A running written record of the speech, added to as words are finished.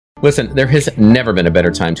Listen, there has never been a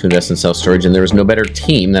better time to invest in self-storage, and there is no better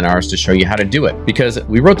team than ours to show you how to do it. Because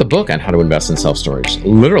we wrote the book on how to invest in self-storage.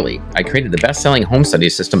 Literally, I created the best-selling home study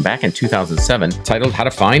system back in 2007 titled How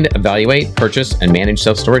to Find, Evaluate, Purchase, and Manage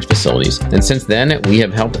Self-Storage Facilities. And since then, we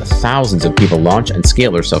have helped thousands of people launch and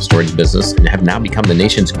scale their self-storage business and have now become the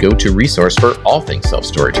nation's go-to resource for all things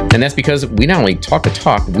self-storage. And that's because we not only talk the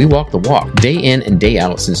talk, we walk the walk. Day in and day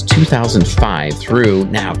out since 2005 through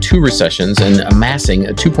now 2 recessions and amassing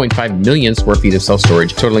a 2.5 million square feet of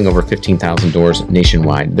self-storage, totaling over 15,000 doors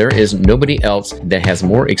nationwide. There is nobody else that has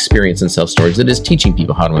more experience in self-storage that is teaching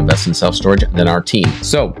people how to invest in self-storage than our team.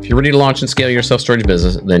 So if you're ready to launch and scale your self-storage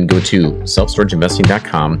business, then go to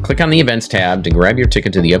selfstorageinvesting.com, click on the events tab to grab your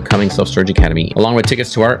ticket to the upcoming Self-Storage Academy, along with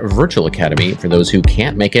tickets to our virtual academy for those who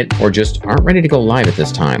can't make it or just aren't ready to go live at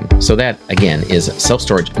this time. So that, again, is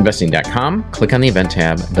selfstorageinvesting.com. Click on the event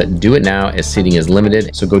tab, but do it now as seating is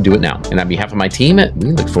limited, so go do it now. And on behalf of my team,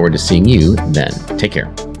 we look forward to seeing you then. Take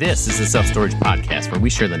care. This is the Self-Storage Podcast, where we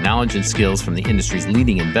share the knowledge and skills from the industry's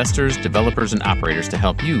leading investors, developers, and operators to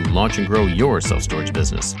help you launch and grow your self-storage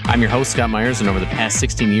business. I'm your host, Scott Myers, and over the past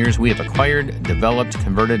 16 years, we have acquired, developed,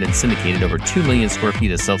 converted, and syndicated over 2 million square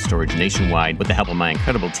feet of self-storage nationwide with the help of my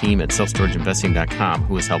incredible team at selfstorageinvesting.com,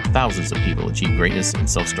 who has helped thousands of people achieve greatness in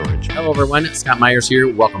self-storage. Hello, everyone. Scott Myers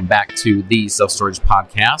here. Welcome back to the Self-Storage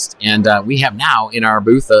Podcast. And we have now in our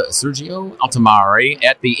booth Sergio Altomare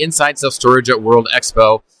at the Inside Self-Storage at World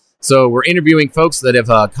Expo. So we're interviewing folks that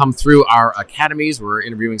have come through our academies. We're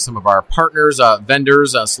interviewing some of our partners,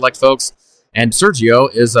 vendors, select folks. And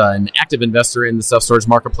Sergio is an active investor in the self-storage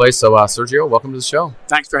marketplace. So Sergio, welcome to the show.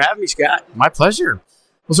 Thanks for having me, Scott. My pleasure.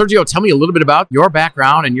 Well, Sergio, tell me a little bit about your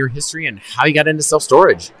background and your history and how you got into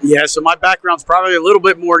self-storage. Yeah, so my background's probably a little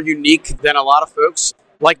bit more unique than a lot of folks.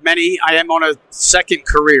 Like many, I am on a second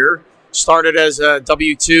career. Started as a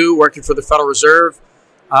W-2 working for the Federal Reserve.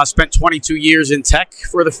 Spent 22 years in tech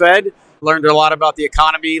for the Fed. Learned a lot about the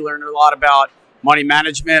economy, learned a lot about money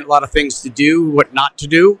management, a lot of things to do, what not to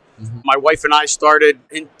do. Mm-hmm. My wife and I started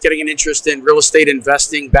getting an interest in real estate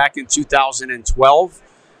investing back in 2012.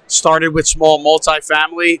 Started with small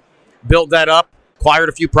multifamily, built that up, acquired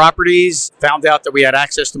a few properties, found out that we had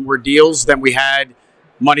access to more deals than we had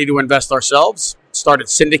money to invest ourselves. Started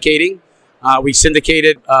syndicating. We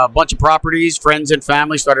syndicated a bunch of properties, friends and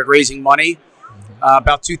family, started raising money.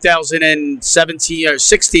 About 2017 or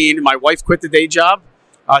 16, my wife quit the day job.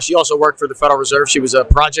 She also worked for the Federal Reserve. She was a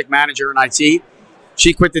project manager in IT.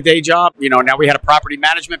 She quit the day job. Now we had a property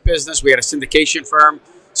management business. We had a syndication firm.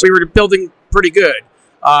 So we were building pretty good.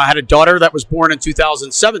 I had a daughter that was born in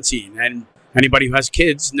 2017. And anybody who has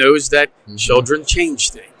kids knows that children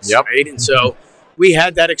change things. Yep. Right? And so we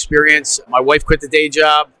had that experience. My wife quit the day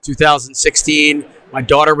job 2016. My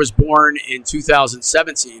daughter was born in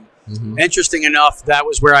 2017. Mm-hmm. Interesting enough, that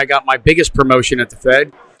was where I got my biggest promotion at the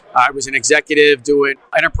Fed. I was an executive doing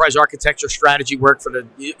enterprise architecture strategy work for the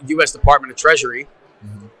U.S. Department of Treasury.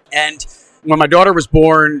 Mm-hmm. And when my daughter was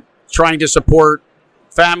born, trying to support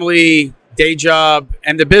family, day job,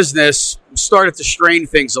 and the business started to strain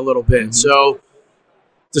things a little bit. Mm-hmm. So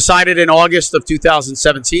decided in August of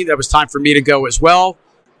 2017 that it was time for me to go as well.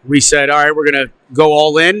 We said, all right, we're going to go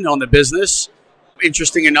all in on the business.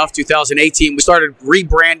 Interesting enough, 2018, we started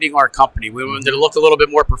rebranding our company. We wanted to look a little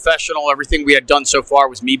bit more professional. Everything we had done so far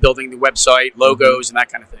was me building the website, logos, and that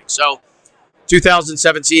kind of thing. So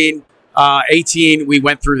 2017, 18, we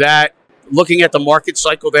went through that. Looking at the market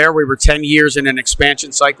cycle there, we were 10 years in an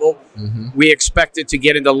expansion cycle. Mm-hmm. We expected to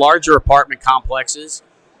get into larger apartment complexes.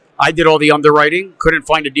 I did all the underwriting, couldn't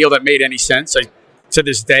find a deal that made any sense. To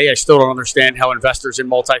this day, I still don't understand how investors in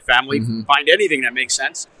multifamily find anything that makes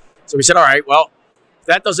sense. So we said, all right, well,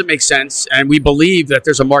 that doesn't make sense, and we believe that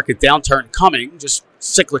there's a market downturn coming, just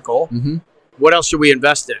cyclical. Mm-hmm. What else should we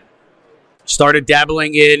invest in? Started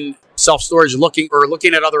dabbling in self-storage, looking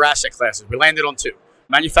at other asset classes. We landed on 2.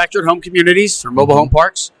 Manufactured home communities, or mobile home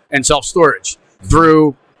parks, and self-storage.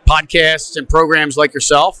 Through podcasts and programs like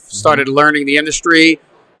yourself, started learning the industry,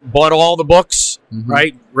 bought all the books,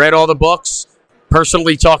 right? Read all the books.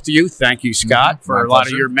 Personally talked to you. Thank you, Scott, for a lot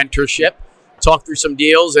of your mentorship. Talk through some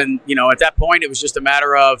deals, and at that point it was just a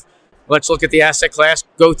matter of let's look at the asset class,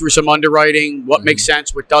 go through some underwriting, what makes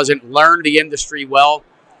sense, what doesn't, learn the industry well.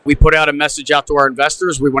 We put out a message out to our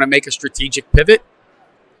investors. We want to make a strategic pivot.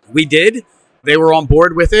 We did. They were on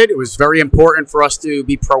board with it. It was very important for us to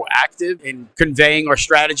be proactive in conveying our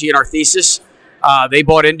strategy and our thesis. They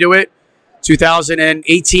bought into it.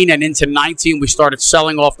 2018 and into 19, we started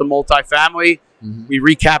selling off the multifamily. We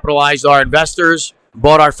recapitalized our investors.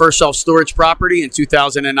 Bought our first self-storage property in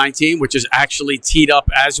 2019, which is actually teed up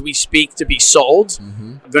as we speak to be sold.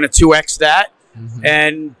 I'm going to 2X that.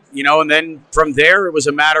 And, and then from there, it was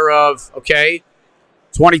a matter of, okay,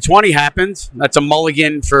 2020 happened. That's a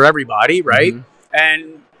mulligan for everybody, right?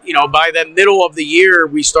 And, by the middle of the year,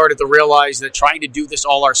 we started to realize that trying to do this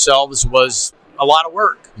all ourselves was a lot of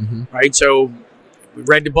work, right? So we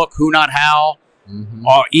read the book, Who Not How,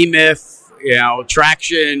 E-Myth,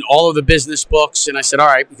 Traction, all of the business books. And I said, all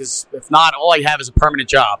right, because if not, all I have is a permanent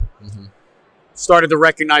job. Started to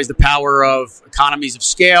recognize the power of economies of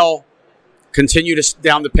scale, continue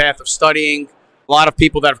down the path of studying. A lot of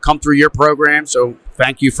people that have come through your program, so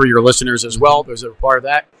thank you for your listeners as well. Those that are part of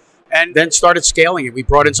that. And then started scaling it. We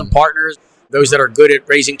brought in some partners, those that are good at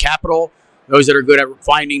raising capital, those that are good at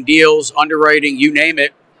finding deals, underwriting, you name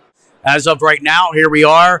it. As of right now, here we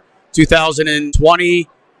are,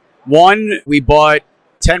 2021. We bought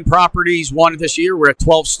 10 properties, one this year. We're at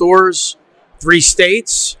 12 stores, 3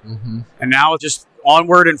 states, and now just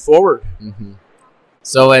onward and forward.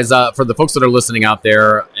 So as for the folks that are listening out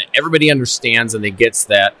there, everybody understands and they gets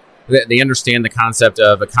that. They understand the concept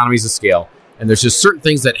of economies of scale. And there's just certain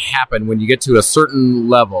things that happen when you get to a certain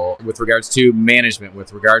level with regards to management,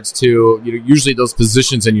 with regards to usually those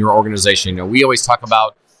positions in your organization. We always talk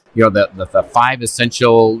about the 5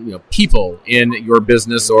 essential people in your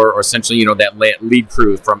business, or essentially that lead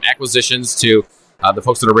crew, from acquisitions to the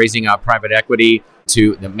folks that are raising private equity,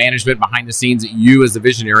 to the management behind the scenes, you as the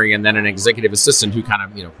visionary, and then an executive assistant who kind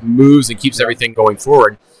of moves and keeps everything going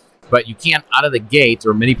forward. But you can't out of the gate,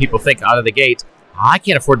 or many people think out of the gate, I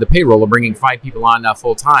can't afford the payroll of bringing 5 people on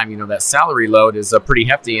full time. That salary load is pretty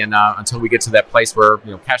hefty, and until we get to that place where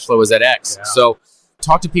cash flow is at X. Yeah. So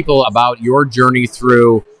talk to people about your journey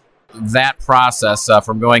through that process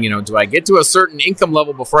from going, do I get to a certain income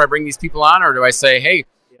level before I bring these people on, or do I say, hey,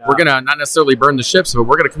 we're going to not necessarily burn the ships, but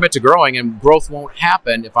we're going to commit to growing, and growth won't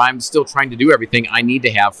happen if I'm still trying to do everything. I need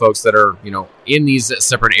to have folks that are, in these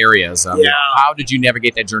separate areas. How did you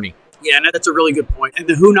navigate that journey? Yeah, no, that's a really good point. And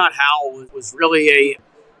the Who Not How was really it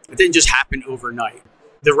didn't just happen overnight.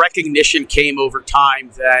 The recognition came over time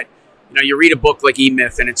that, you read a book like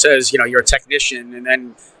E-Myth and it says, you're a technician, and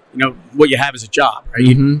then, what you have is a job,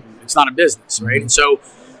 right? It's not a business, right? And so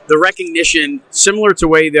the recognition, similar to the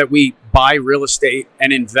way that we buy real estate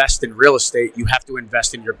and invest in real estate, you have to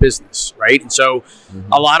invest in your business, right? And so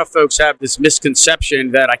a lot of folks have this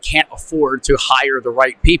misconception that I can't afford to hire the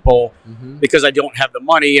right people because I don't have the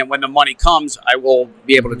money, and when the money comes, I will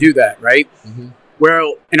be able to do that, right?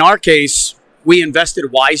 Well, in our case, we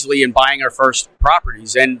invested wisely in buying our first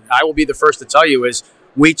properties, and I will be the first to tell you is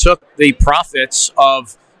we took the profits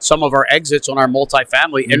of some of our exits on our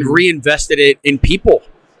multifamily and reinvested it in people.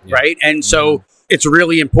 Right. And so it's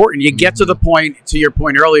really important. You get to the point, to your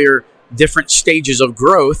point earlier, different stages of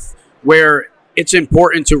growth where it's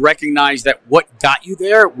important to recognize that what got you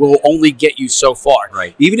there will only get you so far.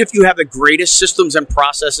 Right. Even if you have the greatest systems and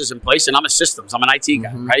processes in place, and I'm an IT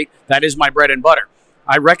guy, right? That is my bread and butter.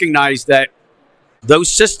 I recognize that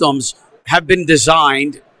those systems have been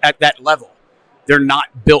designed at that level. They're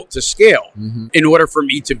not built to scale. In order for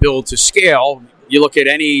me to build to scale, you look at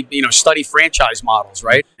any, study franchise models,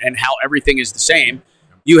 right? And how everything is the same.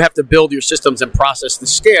 You have to build your systems and process to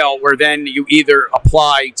scale, where then you either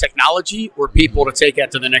apply technology or people to take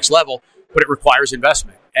that to the next level, but it requires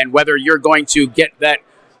investment. And whether you're going to get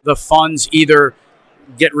the funds, either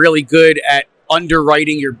get really good at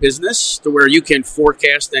underwriting your business to where you can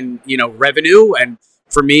forecast and, revenue. And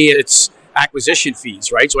for me, it's acquisition fees,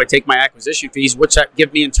 right? So I take my acquisition fees. What's that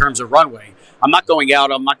give me in terms of runway? I'm not going to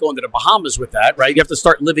the Bahamas with that, right? You have to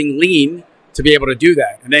start living lean to be able to do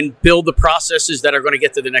that, and then build the processes that are going to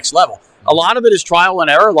get to the next level. A lot of it is trial and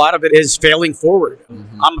error. A lot of it is failing forward.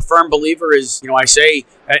 I'm a firm believer I say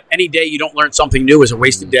any day you don't learn something new is a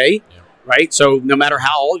wasted day, right? So no matter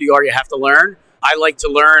how old you are, you have to learn. I like to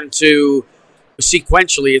learn to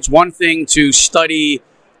sequentially. It's one thing to study,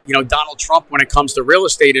 Donald Trump when it comes to real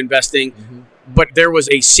estate investing, but there was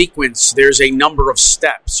a sequence. There's a number of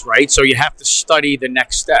steps, right? So you have to study the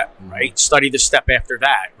next step, right? Study the step after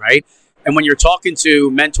that, right? And when you're talking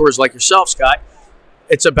to mentors like yourself, Scott,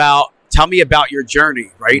 it's about, tell me about your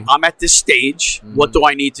journey, right? I'm at this stage. What do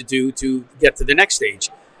I need to do to get to the next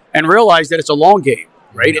stage? And realize that it's a long game,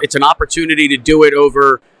 right? It's an opportunity to do it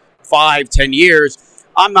over 5-10 years.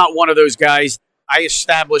 I'm not one of those guys. I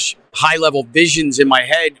establish high-level visions in my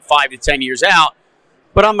head 5 to 10 years out,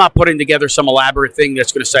 but I'm not putting together some elaborate thing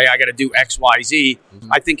that's going to say I got to do X, Y, Z.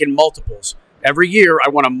 I think in multiples. Every year, I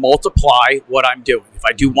want to multiply what I'm doing. If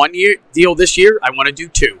I do one deal this year, I want to do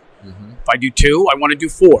 2. If I do 2, I want to do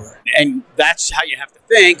 4. And that's how you have to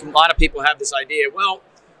think. A lot of people have this idea, well,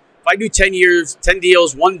 if I do 10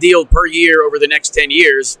 deals, 1 deal per year over the next 10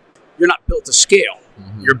 years, you're not built to scale.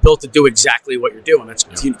 You're built to do exactly what you're doing. That's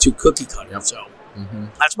too cookie cutter. So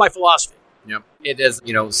that's my philosophy. Yep. It is,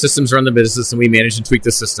 systems run the business and we manage and tweak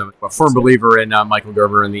the system. I'm a firm believer in Michael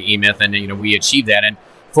Gerber and the E-Myth, and, we achieve that. And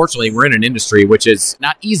fortunately, we're in an industry which is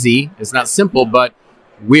not easy, it's not simple, but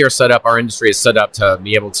our industry is set up to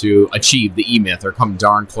be able to achieve the E-Myth or come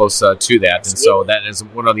darn close to that. Absolutely. And so that is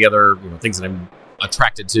one of the other things that I'm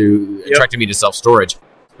attracted me to self-storage.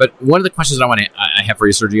 But one of the questions that I have for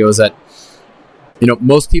you, Sergio, is that,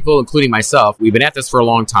 most people, including myself, we've been at this for a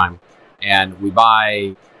long time, and we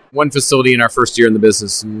buy one facility in our first year in the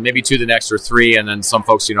business, maybe two the next, or three, and then some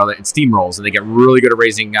folks, it steamrolls, and they get really good at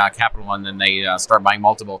raising capital, and then they start buying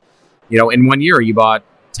multiple. In 1 year, you bought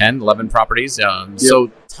 10, 11 properties.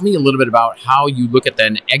 So tell me a little bit about how you look at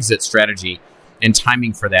an exit strategy and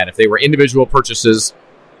timing for that. If they were individual purchases,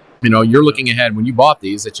 you're looking ahead. When you bought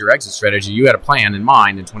these, it's your exit strategy. You had a plan in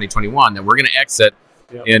mind in 2021 that we're going to exit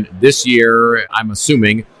in this year, I'm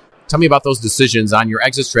assuming. Tell me about those decisions on your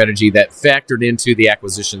exit strategy that factored into the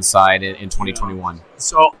acquisition side in 2021.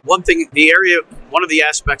 So one of the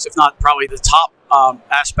aspects, if not probably the top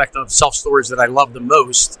aspect of self-storage that I love the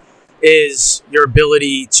most, is your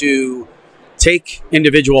ability to take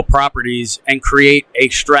individual properties and create a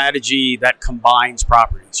strategy that combines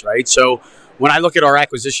properties, right? So when I look at our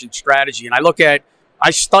acquisition strategy and I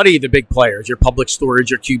study the big players, your Public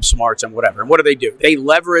Storage, your CubeSmarts, and whatever. And what do? They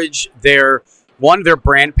leverage their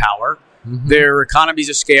brand power, their economies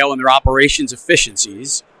of scale, and their operations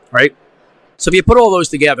efficiencies, right? So if you put all those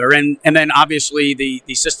together, and then obviously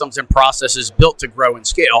the systems and processes built to grow and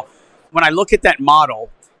scale, when I look at that model,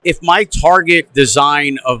 if my target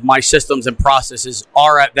design of my systems and processes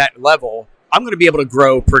are at that level, I'm going to be able to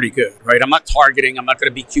grow pretty good, right? I'm not going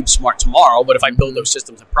to be CubeSmart tomorrow, but if I build those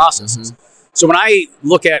systems and processes. So when I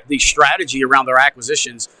look at the strategy around their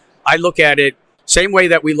acquisitions, I look at it same way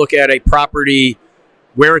that we look at a property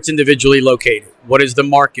where it's individually located. What is the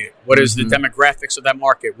market? What is the demographics of that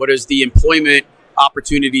market? What is the employment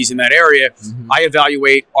opportunities in that area? I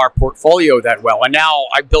evaluate our portfolio that well. And now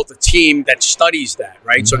I built a team that studies that,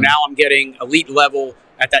 right? So now I'm getting elite level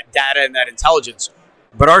at that data and that intelligence.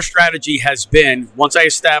 But our strategy has been, once I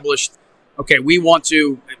established,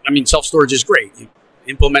 self-storage is great. You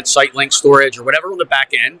implement site link storage or whatever on the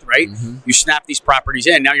back end, right? You snap these properties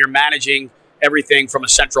in. Now you're managing everything from a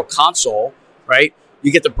central console, right?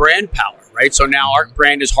 You get the brand power, right? So now our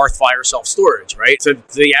brand is Hearthfire Self-Storage, right? So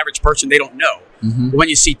to the average person, they don't know. But when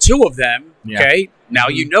you see two of them, okay, now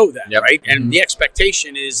you know them, right? And the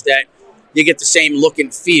expectation is that you get the same look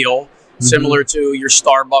and feel, similar to your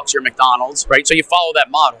Starbucks, your McDonald's, right? So you follow that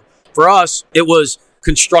model. For us, it was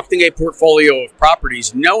constructing a portfolio of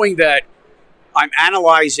properties, knowing that I'm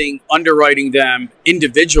analyzing, underwriting them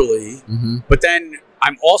individually, but then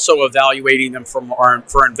I'm also evaluating them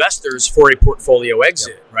for investors for a portfolio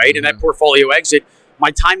exit, right? And that portfolio exit,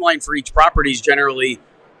 my timeline for each property is generally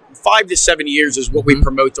 5 to 7 years is what we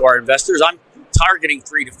promote to our investors. I'm targeting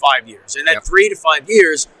 3 to 5 years. And that 3 to 5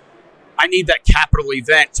 years, I need that capital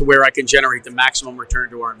event to where I can generate the maximum return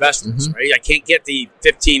to our investors, right? I can't get the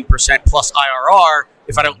 15% plus IRR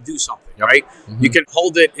if I don't do something, right? You can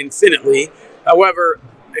hold it infinitely. However,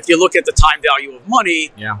 if you look at the time value of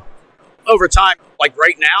money, over time, like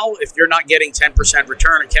right now, if you're not getting 10%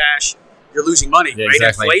 return in cash, you're losing money, right?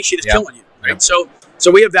 Exactly. Inflation is killing you, right? So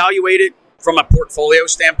we evaluate it from a portfolio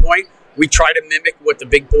standpoint. We try to mimic what the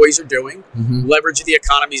big boys are doing, leverage the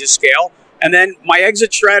economies of scale. And then my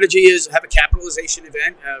exit strategy is have a capitalization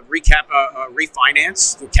event,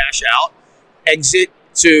 refinance to cash out, exit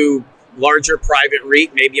to larger private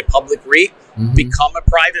REIT, maybe a public REIT, become a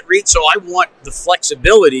private REIT. So I want the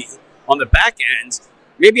flexibility on the back end.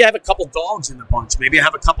 Maybe I have a couple dogs in the bunch. Maybe I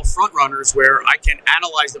have a couple front runners where I can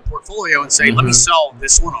analyze the portfolio and say, let me sell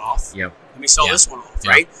this one off. Let me sell this one off,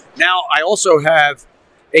 right? Now, I also have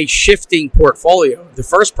a shifting portfolio. The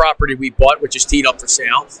first property we bought, which is teed up for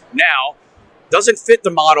sale, now doesn't fit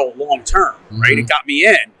the model long term, right? It got me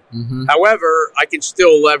in. However, I can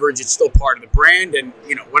still leverage. It's still part of the brand and,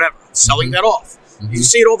 whatever. I'm selling that off. You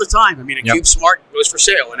see it all the time. I mean, a CubeSmart goes for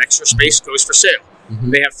sale. An Extra Space goes for sale.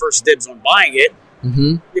 They have first dibs on buying it.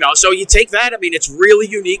 So you take that. I mean, it's really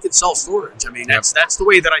unique in self-storage. I mean, that's the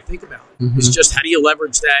way that I think about it. It's just how do you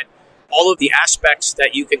leverage that, all of the aspects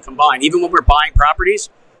that you can combine. Even when we're buying properties,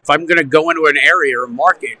 if I'm going to go into an area or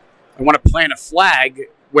market, I want to plant a flag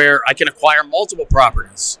where I can acquire multiple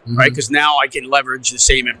properties, right? Because now I can leverage the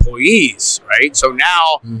same employees, right? So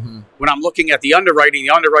now when I'm looking at the underwriting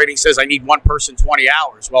says I need one person 20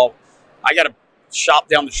 hours. Well, I got to shop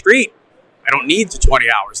down the street. I don't need the 20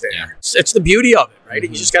 hours there. It's the beauty of it, right? You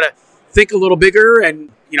just got to think a little bigger and,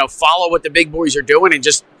 follow what the big boys are doing and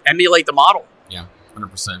just emulate the model.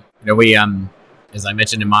 100%. We, as I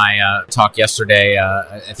mentioned in my talk yesterday,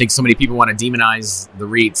 I think so many people want to demonize the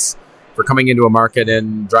REITs for coming into a market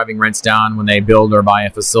and driving rents down when they build or buy a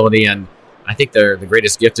facility. And I think they're the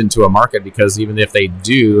greatest gift into a market, because even if they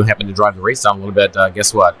do happen to drive the rates down a little bit,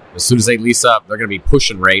 guess what? As soon as they lease up, they're going to be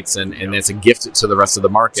pushing rates, and it's a gift to the rest of the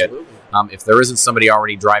market. If there isn't somebody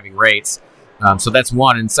already driving rates. So that's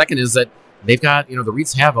one. And second is that they've got, the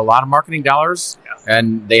REITs have a lot of marketing dollars,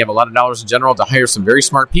 and they have a lot of dollars in general to hire some very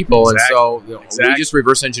smart people. Exactly. And so we just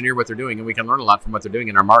reverse engineer what they're doing, and we can learn a lot from what they're doing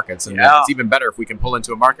in our markets. And it's even better if we can pull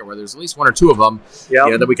into a market where there's at least one or two of them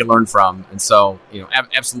that we can learn from. And so,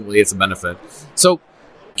 absolutely, it's a benefit. So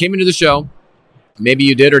came into the show. Maybe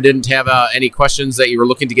you did or didn't have any questions that you were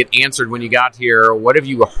looking to get answered when you got here. What have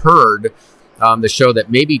you heard the show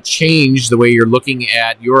that maybe changed the way you're looking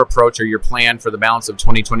at your approach or your plan for the balance of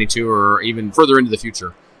 2022 or even further into the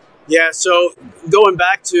future? Yeah, so going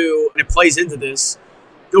back to, and it plays into this,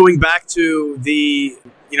 going back to the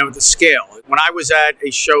scale. When I was at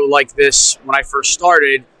a show like this, when I first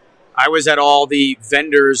started, I was at all the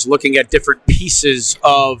vendors looking at different pieces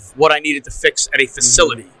of what I needed to fix at a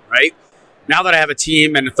facility, right? Now that I have a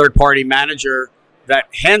team and a third-party manager that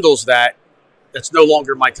handles that, that's no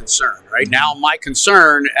longer my concern, right? Now my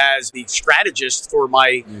concern as the strategist for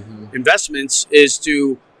my investments is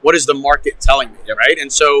to, what is the market telling me, right?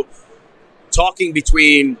 And so talking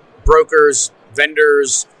between brokers,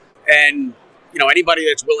 vendors, and anybody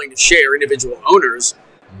that's willing to share, individual owners,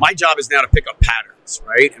 my job is now to pick up patterns,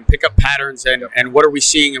 right? And pick up patterns and what are we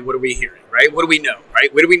seeing and what are we hearing, right? What do we know,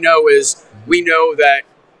 right? What do we know is we know that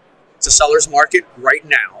it's a seller's market right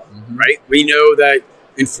now, right? We know that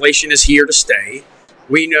inflation is here to stay.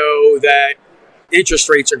 We know that interest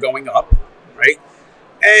rates are going up, right?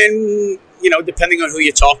 And, depending on who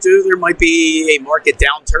you talk to, there might be a market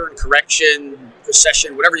downturn, correction,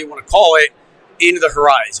 recession, whatever you want to call it, into the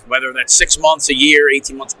horizon, whether that's 6 months, a year,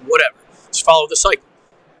 18 months, whatever. Just follow the cycle.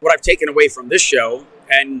 What I've taken away from this show,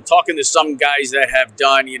 and talking to some guys that have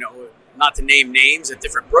done, not to name names, at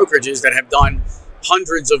different brokerages that have done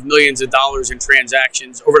hundreds of millions of dollars in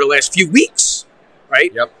transactions over the last few weeks,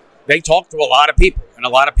 right? Yep. They talk to a lot of people, and a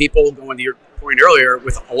lot of people, going to your point earlier,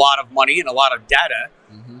 with a lot of money and a lot of data.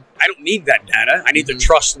 I don't need that data. I need to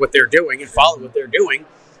trust what they're doing and follow what they're doing.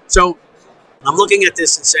 So I'm looking at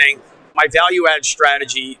this and saying, my value add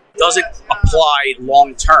strategy doesn't apply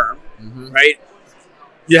long term, right?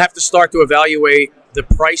 You have to start to evaluate the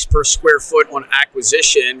price per square foot on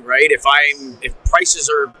acquisition, right? If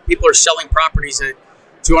people are selling properties at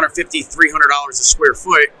 $250, $300 a square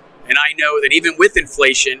foot, and I know that even with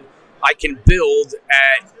inflation, I can build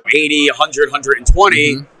at 80, 100,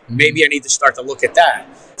 120, maybe I need to start to look at that.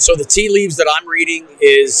 So the tea leaves that I'm reading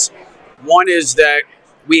is, one is that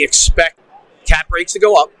we expect cap rates to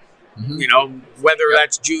go up, whether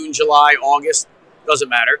that's June, July, August, doesn't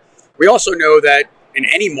matter. We also know that in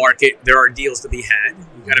any market, there are deals to be had.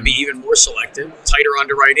 You've got to be even more selective, tighter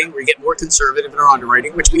underwriting. We get more conservative in our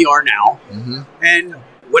underwriting, which we are now. And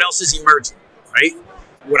what else is emerging, right?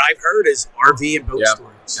 What I've heard is RV and boat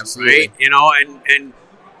storage, absolutely. right? And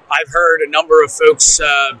I've heard a number of folks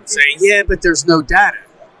say, yeah, but there's no data.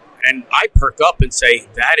 And I perk up and say,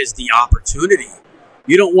 that is the opportunity.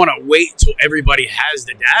 You don't want to wait till everybody has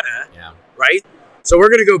the data, right? So we're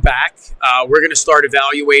going to go back. We're going to start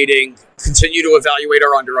continue to evaluate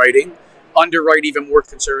our underwrite even more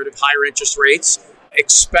conservative, higher interest rates,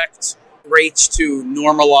 expect rates to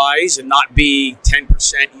normalize and not be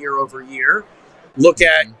 10% year over year. Look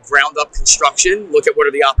at ground up construction. Look at what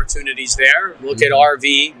are the opportunities there. Look at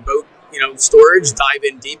RV, boat, storage, dive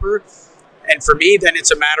in deeper. And for me, then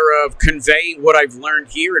it's a matter of conveying what I've learned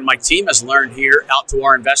here and my team has learned here out to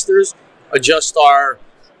our investors, adjust our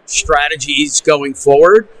strategies going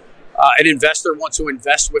forward. An investor wants to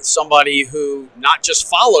invest with somebody who not just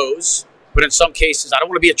follows, but in some cases, I don't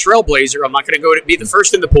want to be a trailblazer. I'm not going to go to be the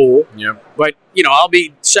first in the pool, but I'll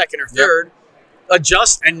be second or third.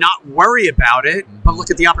 Adjust and not worry about it, but look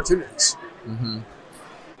at the opportunities.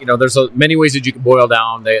 There's many ways that you can boil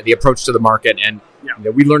down the approach to the market. And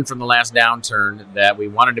we learned from the last downturn that we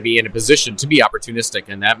wanted to be in a position to be opportunistic.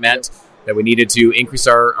 And that meant that we needed to increase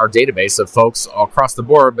our database of folks across the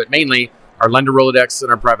board, but mainly our lender Rolodex and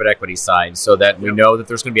our private equity side, so that we know that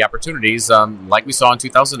there's going to be opportunities like we saw in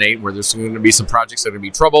 2008, where there's going to be some projects that are going to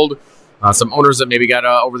be troubled. Some owners that maybe got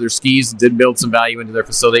over their skis, did build some value into their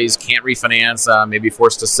facilities, can't refinance, maybe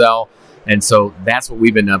forced to sell. And so that's what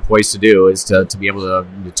we've been poised to do, is to be able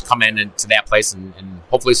to come in to that place and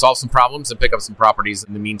hopefully solve some problems and pick up some properties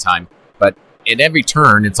in the meantime. But at every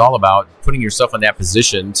turn, it's all about putting yourself in that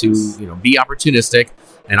position to be opportunistic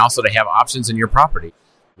and also to have options in your property.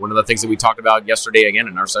 One of the things that we talked about yesterday again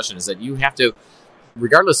in our session is that you have to,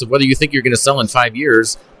 regardless of whether you think you're going to sell in 5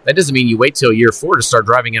 years, that doesn't mean you wait till year 4 to start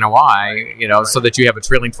driving NOI, so that you have a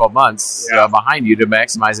trailing 12 months behind you to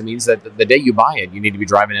maximize. It means that the day you buy it, you need to be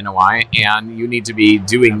driving NOI, and you need to be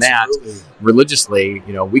doing that religiously,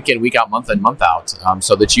 week in, week out, month in, month out,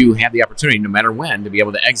 so that you have the opportunity, no matter when, to be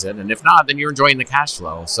able to exit. And if not, then you're enjoying the cash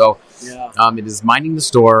flow. So it is minding the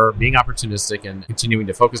store, being opportunistic, and continuing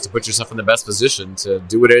to focus to put yourself in the best position to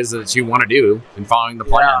do what it is that you want to do and following the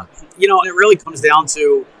plan. It really comes down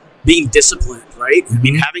to being disciplined, right? I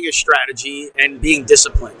mean, having a strategy and being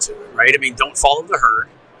disciplined to it, right? I mean, don't follow the herd,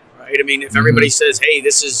 right? I mean, if everybody says, hey,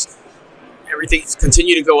 this is everything's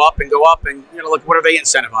continue to go up, and look, what are they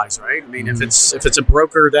incentivized, right? I mean, if it's a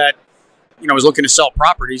broker that, is looking to sell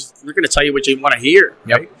properties, they're going to tell you what you want to hear,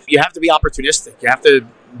 right? You have to be opportunistic. You have to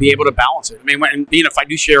be able to balance it. I mean, when being a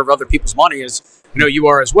fiduciary of other people's money, as you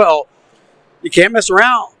are as well, you can't mess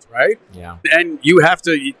around, right? Yeah. And you have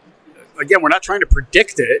to, again, we're not trying to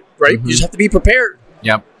predict it, right? You just have to be prepared.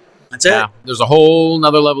 Yep. That's it. There's a whole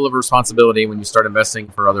nother level of responsibility when you start investing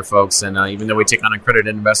for other folks. And even though we take on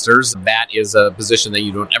accredited investors, that is a position that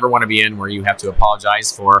you don't ever want to be in, where you have to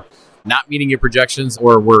apologize for not meeting your projections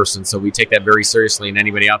or worse. And so we take that very seriously. And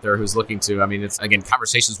anybody out there who's looking to, it's, again,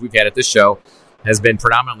 conversations we've had at this show has been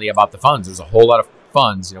predominantly about the funds. There's a whole lot of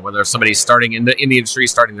funds, whether somebody's starting in the industry,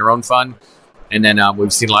 starting their own fund. And then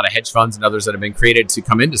we've seen a lot of hedge funds and others that have been created to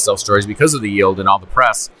come into self-storage because of the yield and all the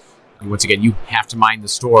press. And once again, you have to mind the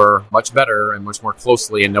store much better and much more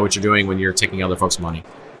closely and know what you're doing when you're taking other folks' money.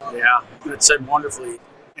 Yeah, that's said wonderfully.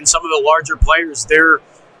 And some of the larger players, their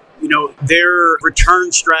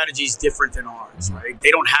return strategy is different than ours, right? They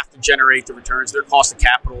don't have to generate the returns. Their cost of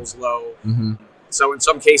capital is low. So in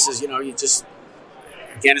some cases, you just,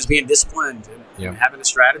 again, is being disciplined and having a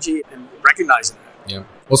strategy and recognizing that. Yeah.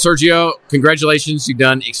 Well, Sergio, congratulations. You've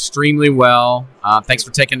done extremely well. Thanks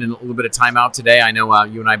for taking a little bit of time out today. I know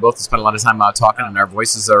you and I both have spent a lot of time talking, and our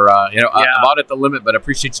voices are about at the limit, but I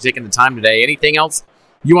appreciate you taking the time today. Anything else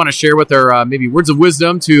you want to share with our maybe words of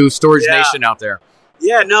wisdom to Storage Nation out there?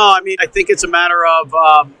 Yeah, no, I think it's a matter of,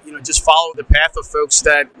 just follow the path of folks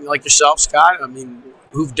that, like yourself, Scott,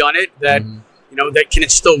 who've done it, that, that can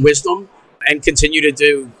instill wisdom and continue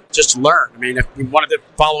to just learn. If you wanted to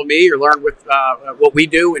follow me or learn with what we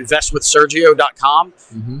do, investwithsergio.com,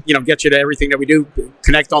 get you to everything that we do.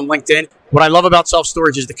 Connect on LinkedIn. What I love about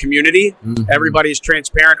self-storage is the community. Everybody is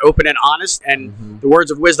transparent, open, and honest. And the words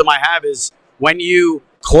of wisdom I have is, when you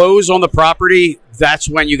close on the property, that's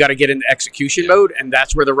when you got to get into execution mode, and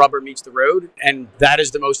that's where the rubber meets the road. And that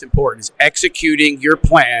is the most important, is executing your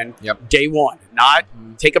plan day one. Not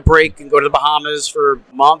take a break and go to the Bahamas for a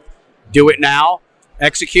month. Do it now.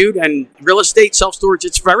 Execute. And real estate, self-storage,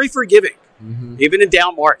 it's very forgiving, even in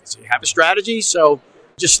down markets. You have a strategy, so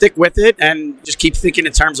just stick with it and just keep thinking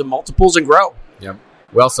in terms of multiples and grow. Yep.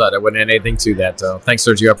 Well said. I wouldn't add anything to that. Thanks,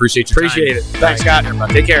 Sergio. I appreciate your time. Appreciate it. Thanks, Scott.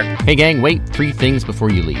 Take care. Hey, gang, wait 3 things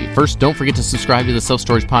before you leave. First, don't forget to subscribe to the Self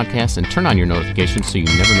Storage Podcast and turn on your notifications so you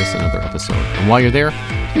never miss another episode. And while you're there,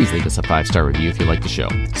 please leave us a 5-star review if you like the show.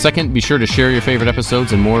 Second, be sure to share your favorite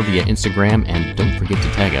episodes and more via Instagram, and don't forget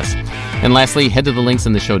to tag us. And lastly, head to the links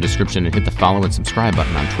in the show description and hit the follow and subscribe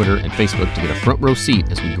button on Twitter and Facebook to get a front row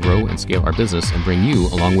seat as we grow and scale our business and bring you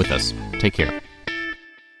along with us. Take care.